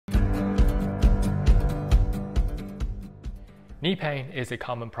Knee pain is a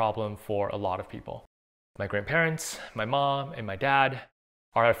common problem for a lot of people. My grandparents, my mom, and my dad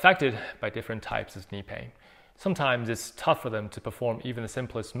are affected by different types of knee pain. Sometimes it's tough for them to perform even the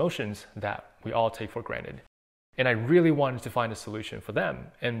simplest motions that we all take for granted. And I really wanted to find a solution for them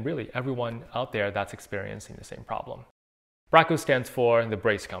and really everyone out there that's experiencing the same problem. Bracco stands for the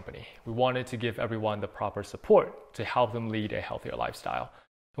Brace Company. We wanted to give everyone the proper support to help them lead a healthier lifestyle.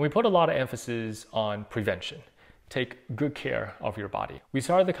 And we put a lot of emphasis on prevention. Take good care of your body. We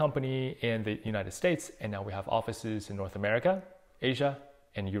started the company in the United States, and now we have offices in North America, Asia,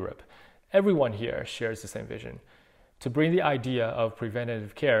 and Europe. Everyone here shares the same vision, to bring the idea of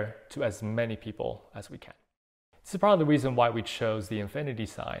preventative care to as many people as we can. This is part of the reason why we chose the infinity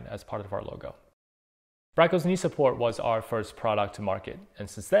sign as part of our logo. Bracco's knee support was our first product to market, and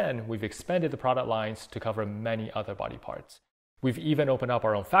since then, we've expanded the product lines to cover many other body parts. We've even opened up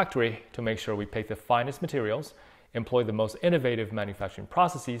our own factory to make sure we pick the finest materials, employ the most innovative manufacturing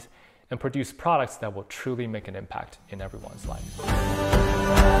processes, and produce products that will truly make an impact in everyone's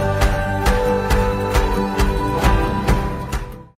life.